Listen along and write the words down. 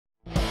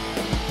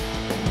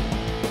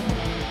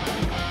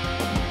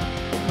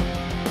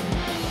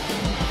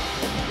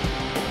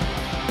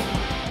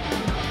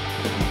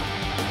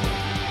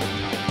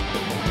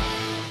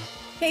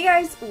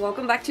Hey guys,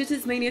 welcome back to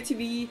TezMania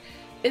TV.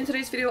 In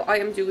today's video I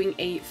am doing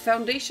a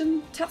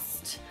foundation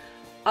test.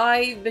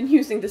 I've been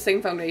using the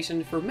same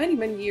foundation for many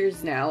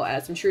years now,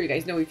 as I'm sure you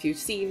guys know if you've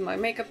seen my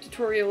makeup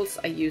tutorials.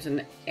 I use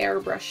an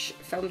airbrush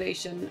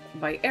foundation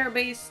by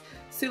Airbase,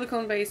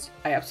 silicone based.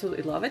 I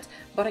absolutely love it,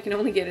 but I can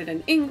only get it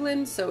in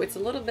England, so it's a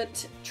little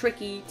bit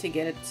tricky to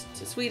get it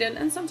to Sweden,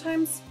 and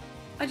sometimes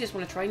I just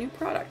want to try new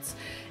products.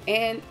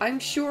 And I'm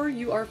sure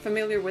you are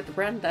familiar with the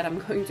brand that I'm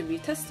going to be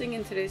testing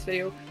in today's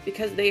video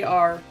because they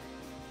are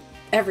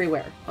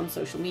everywhere on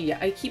social media.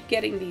 I keep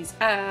getting these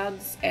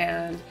ads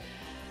and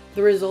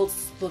the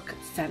results look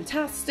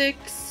fantastic,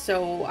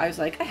 so I was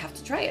like, I have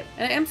to try it.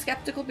 And I am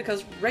skeptical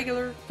because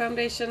regular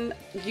foundation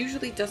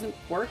usually doesn't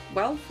work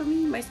well for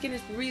me. My skin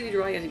is really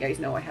dry, as you guys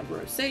know. I have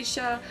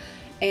rosacea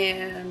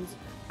and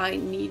I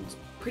need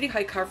pretty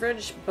high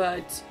coverage,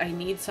 but I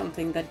need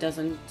something that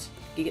doesn't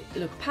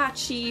look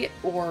patchy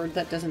or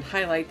that doesn't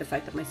highlight the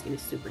fact that my skin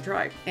is super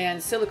dry.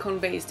 And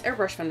silicone-based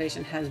airbrush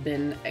foundation has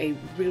been a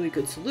really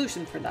good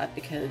solution for that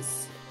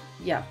because,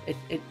 yeah,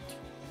 it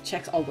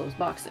checks all those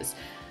boxes.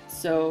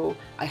 So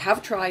I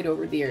have tried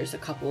over the years a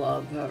couple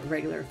of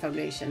regular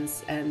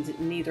foundations and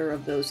neither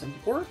of those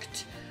have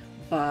worked,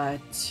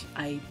 but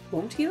I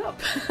won't give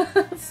up.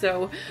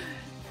 So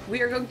we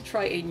are going to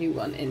try a new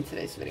one in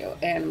today's video,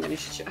 and I'm going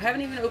to I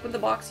haven't even opened the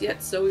box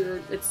yet, so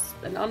it's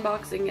an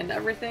unboxing and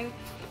everything.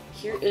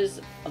 Here is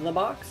the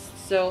box.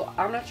 So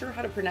I'm not sure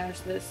how to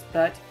pronounce this,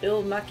 but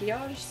Il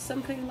Maquillage,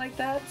 something like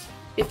that.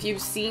 If you've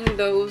seen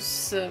those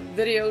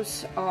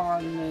videos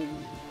on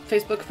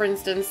Facebook, for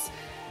instance,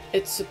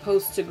 it's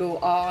supposed to go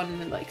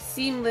on like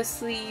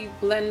seamlessly,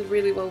 blend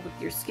really well with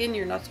your skin.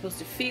 You're not supposed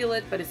to feel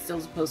it, but it's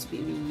still supposed to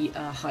be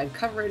high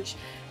coverage.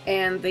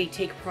 And they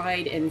take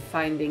pride in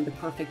finding the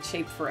perfect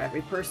shape for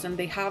every person.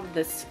 They have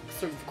this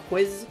sort of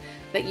quiz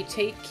that you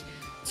take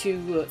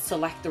to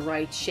select the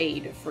right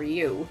shade for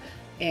you.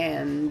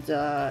 And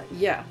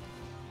yeah,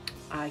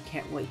 I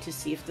can't wait to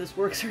see if this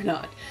works or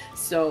not.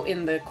 So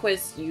in the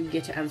quiz you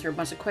get to answer a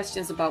bunch of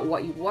questions about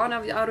what you want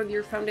out of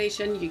your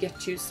foundation. You get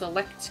to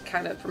select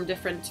kind of from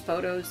different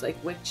photos like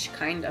which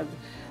kind of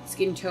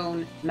skin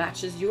tone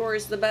matches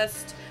yours the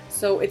best.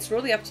 So it's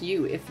really up to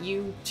you. If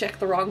you check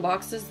the wrong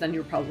boxes, then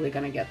you're probably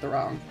gonna get the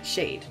wrong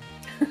shade.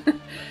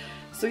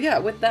 So yeah,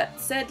 with that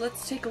said,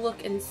 let's take a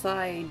look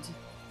inside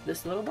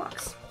this little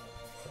box.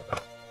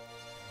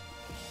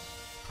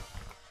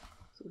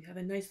 We have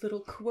a nice little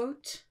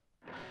quote.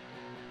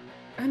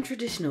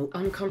 Untraditional,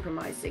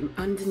 uncompromising,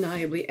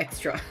 undeniably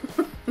extra.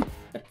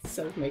 That's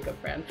so makeup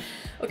brand.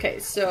 Okay,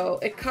 so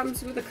it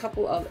comes with a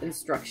couple of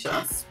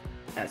instructions,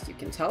 as you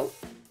can tell.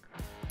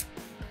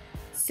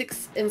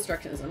 6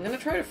 instructions. I'm going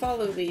to try to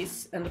follow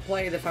these and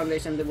apply the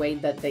foundation the way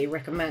that they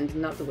recommend,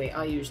 not the way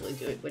I usually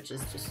do it, which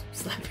is just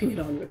slapping it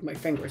on with my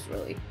fingers,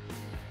 really.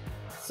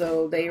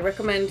 So they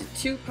recommend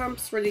 2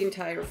 pumps for the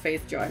entire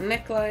face, jaw, and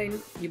neckline.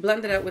 You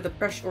blend it out with a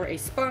brush or a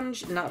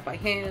sponge, not by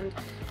hand.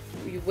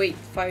 You wait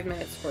 5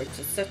 minutes for it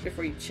to set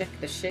before you check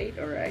the shade,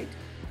 alright.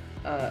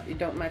 You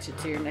don't match it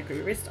to your neck or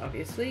your wrist,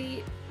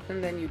 obviously.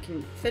 And then you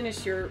can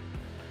finish your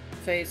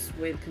face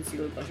with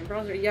concealer, blush, and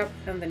bronzer, yep.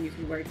 And then you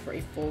can wear it for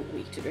a full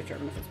week to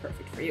determine if it's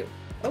perfect for you.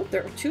 Oh,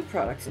 there are 2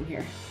 products in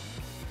here.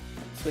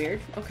 That's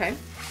weird. Okay.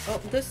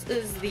 Well, this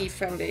is the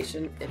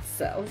foundation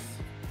itself.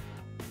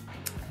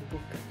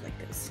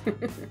 Like this.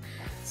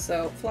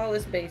 So,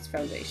 flawless base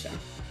foundation.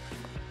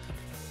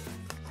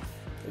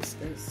 This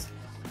is,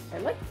 I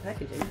like the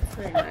packaging, it's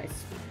very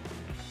nice.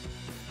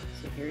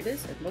 So here it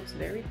is. It looks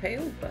very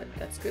pale, but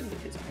that's good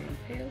because I am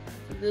pale.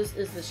 So this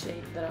is the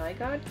shade that I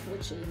got,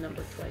 which is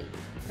number 20.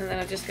 And then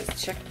I just have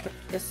to check what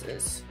this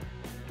is.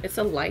 It's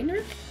a liner?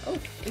 Oh,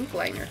 ink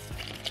liner.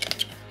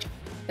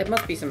 It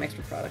must be some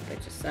extra product they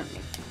just sent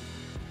me.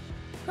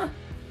 Huh.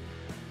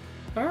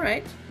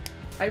 Alright.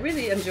 I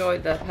really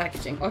enjoyed the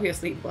packaging.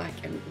 Obviously black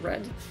and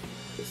red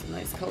is a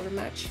nice color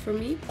match for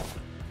me.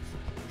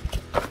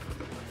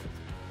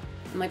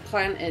 My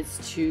plan is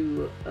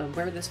to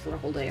wear this for a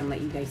whole day and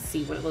let you guys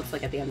see what it looks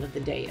like at the end of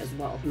the day as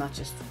well, not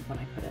just when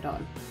I put it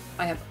on.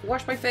 I have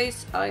washed my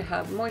face, I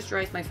have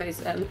moisturized my face,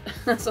 and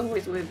as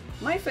always with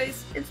my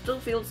face, it still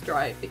feels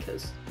dry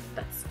because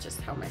that's just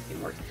how my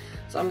skin works.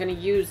 So I'm going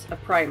to use a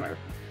primer.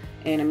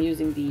 And I'm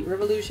using the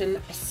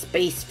Revolution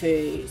Space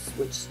Face,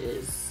 which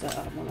is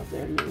one of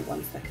their new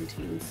ones that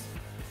contains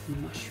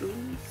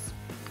mushrooms.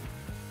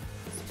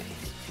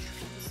 Space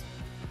mushrooms.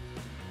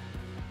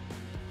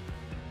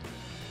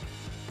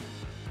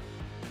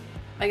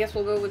 I guess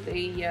we'll go with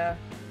a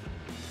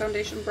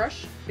foundation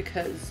brush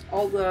because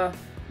all the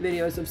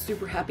videos of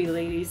super happy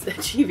ladies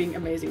achieving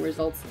amazing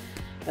results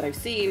that I've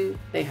seen,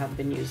 they have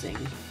been using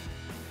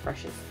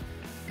brushes.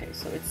 Okay,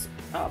 so it's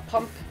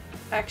pump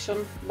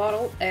action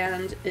bottle,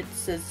 and it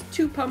says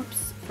 2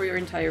 pumps for your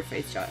entire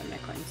face, jaw, and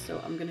neckline.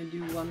 So I'm gonna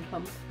do 1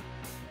 pump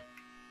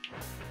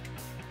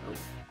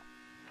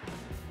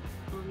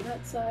on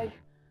that side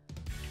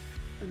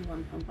and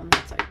 1 pump on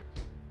that side.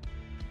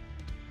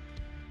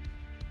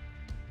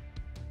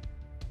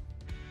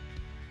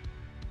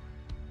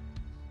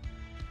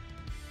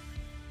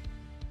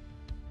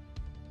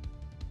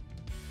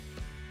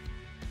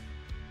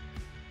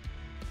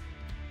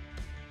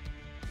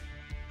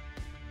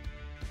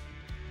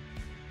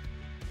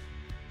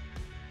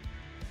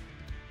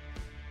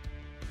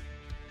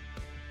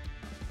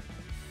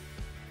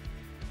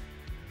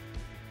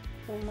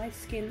 So my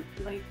skin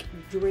like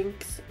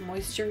drinks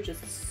moisture,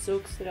 just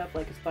soaks it up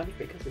like a sponge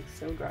because it's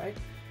so dry.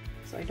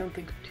 So I don't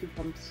think 2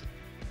 pumps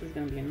is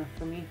gonna be enough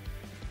for me.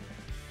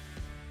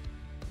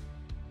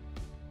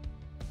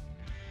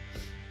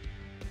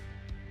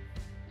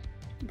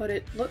 But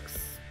it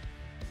looks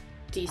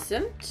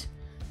decent.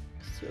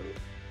 So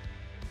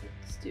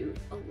let's do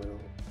a little.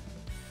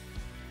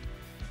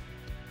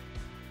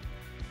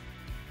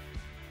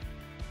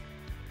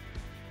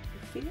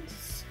 It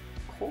feels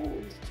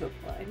cold to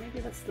apply. Maybe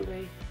that's the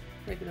way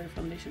regular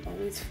foundation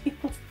always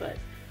feels, but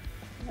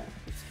yeah,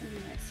 it's kind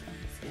of nice on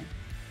the skin.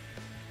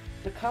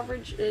 The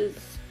coverage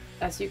is,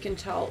 as you can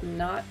tell,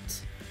 not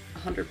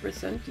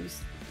 100%. You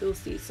still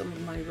see some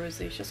of my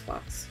rosacea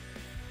spots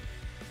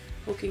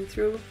poking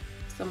through.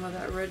 Some of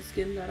that red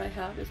skin that I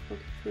have is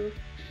poking through.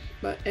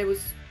 But it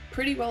was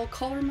pretty well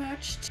color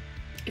matched.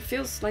 It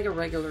feels like a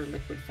regular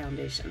liquid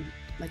foundation.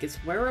 Like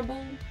it's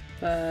wearable,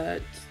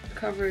 but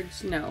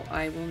coverage, no.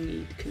 I will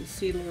need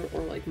concealer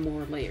or like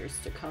more layers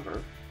to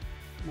cover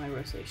my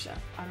rosacea.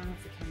 I don't know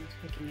if the camera's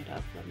picking it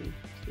up. Let me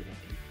see if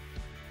I can.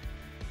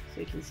 So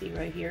you can see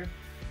right here.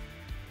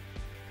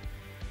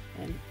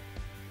 And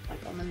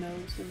like on the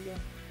nose and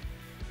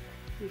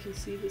you can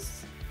see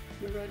this,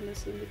 the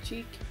redness in the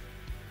cheek.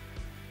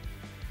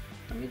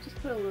 Let me just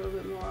put a little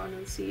bit more on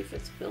and see if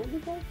it's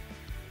buildable.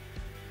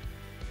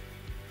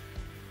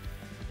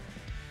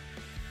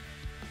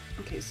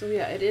 Okay, so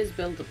yeah, it is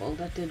buildable.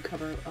 That did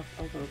cover up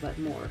a little bit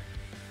more.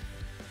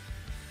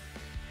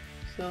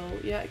 So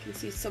yeah, I can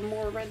see some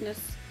more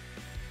redness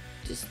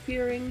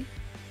disappearing.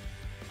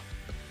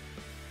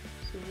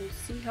 So we'll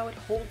see how it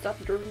holds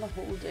up during the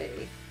whole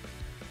day.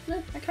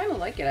 I kind of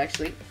like it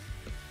actually.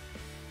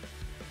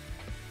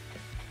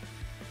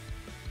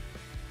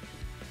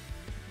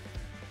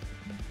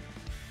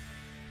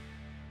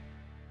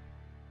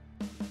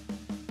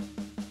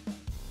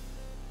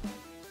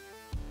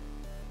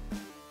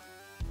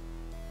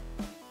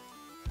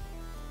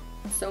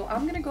 So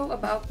I'm gonna go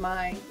about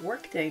my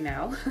work day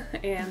now,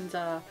 and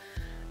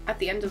at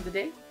the end of the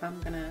day, I'm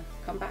gonna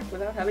come back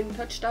without having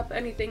touched up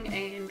anything,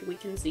 and we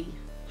can see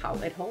how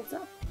it holds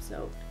up.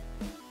 So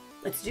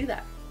let's do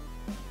that.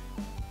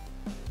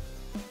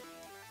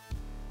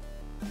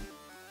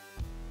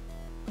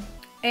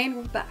 And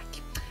we're back.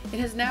 It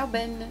has now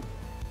been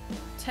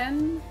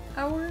 10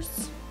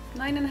 hours,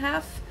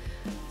 9.5,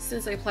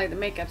 since I applied the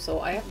makeup,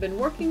 so I have been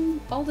working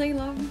all day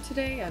long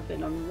today. I've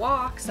been on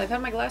walks, I've had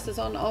my glasses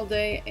on all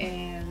day,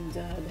 and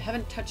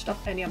haven't touched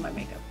up any of my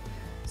makeup.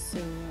 So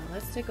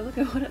let's take a look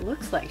at what it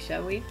looks like,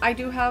 shall we? I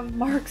do have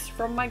marks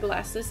from my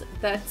glasses.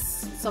 That's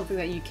something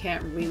that you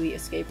can't really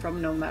escape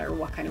from no matter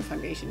what kind of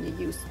foundation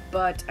you use.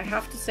 But I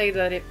have to say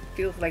that it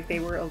feels like they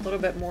were a little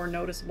bit more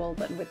noticeable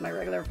than with my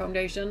regular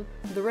foundation.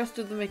 The rest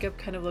of the makeup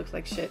kind of looks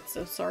like shit,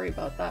 so sorry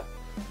about that.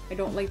 I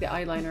don't like the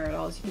eyeliner at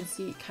all. As you can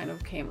see, it kind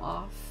of came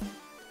off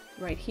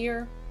right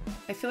here.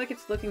 I feel like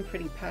it's looking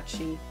pretty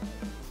patchy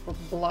or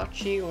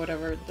blotchy or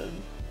whatever the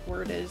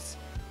word is.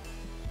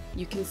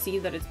 You can see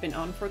that it's been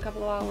on for a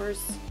couple of hours.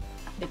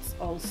 It's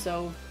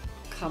also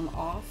come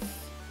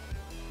off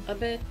a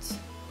bit.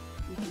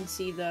 You can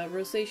see the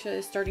rosacea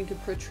is starting to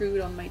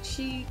protrude on my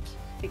cheek.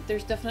 Like,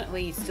 there's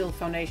definitely still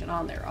foundation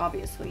on there,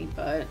 obviously,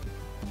 but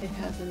it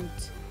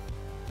hasn't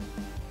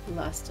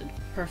lasted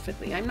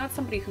perfectly. I'm not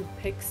somebody who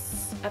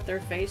picks at their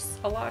face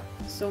a lot,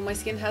 so my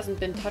skin hasn't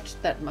been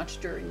touched that much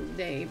during the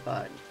day,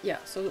 but yeah,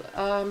 so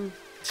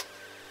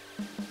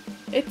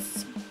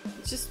it's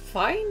just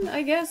fine,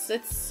 I guess.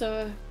 It's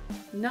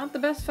not the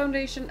best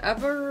foundation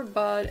ever,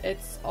 but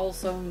it's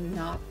also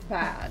not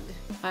bad.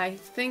 I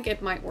think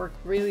it might work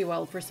really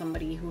well for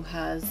somebody who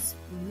has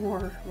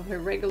more of a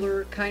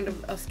regular kind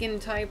of a skin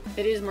type.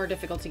 It is more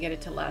difficult to get it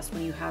to last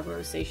when you have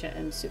rosacea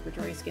and super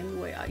dry skin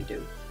the way I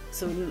do.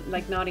 So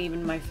like not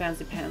even my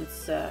fancy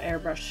pants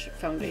airbrush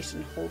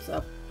foundation holds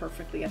up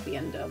perfectly at the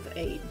end of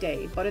a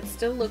day, but it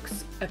still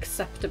looks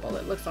acceptable.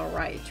 It looks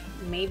alright.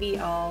 Maybe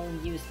I'll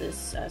use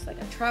this as like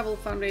a travel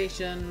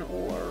foundation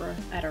or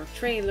at our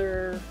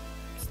trailer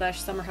 /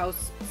 summer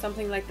house,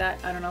 something like that.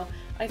 I don't know.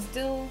 I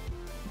still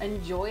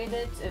enjoyed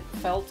it. It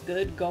felt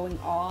good going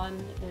on.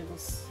 It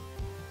was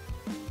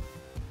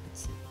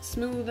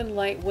smooth and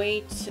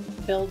lightweight,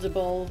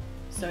 buildable,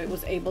 so it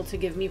was able to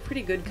give me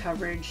pretty good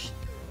coverage.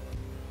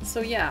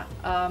 So yeah,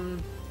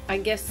 I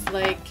guess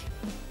like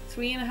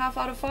 3.5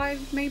 out of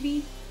 5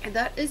 maybe. And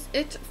that is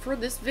it for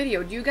this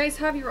video. Do you guys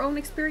have your own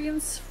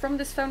experience from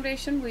this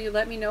foundation? Will you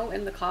let me know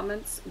in the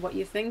comments what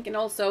you think? And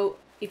also,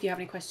 if you have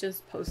any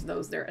questions, post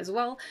those there as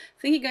well.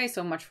 Thank you guys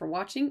so much for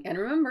watching, and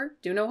remember,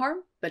 do no harm,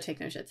 but take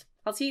no shit.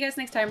 I'll see you guys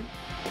next time.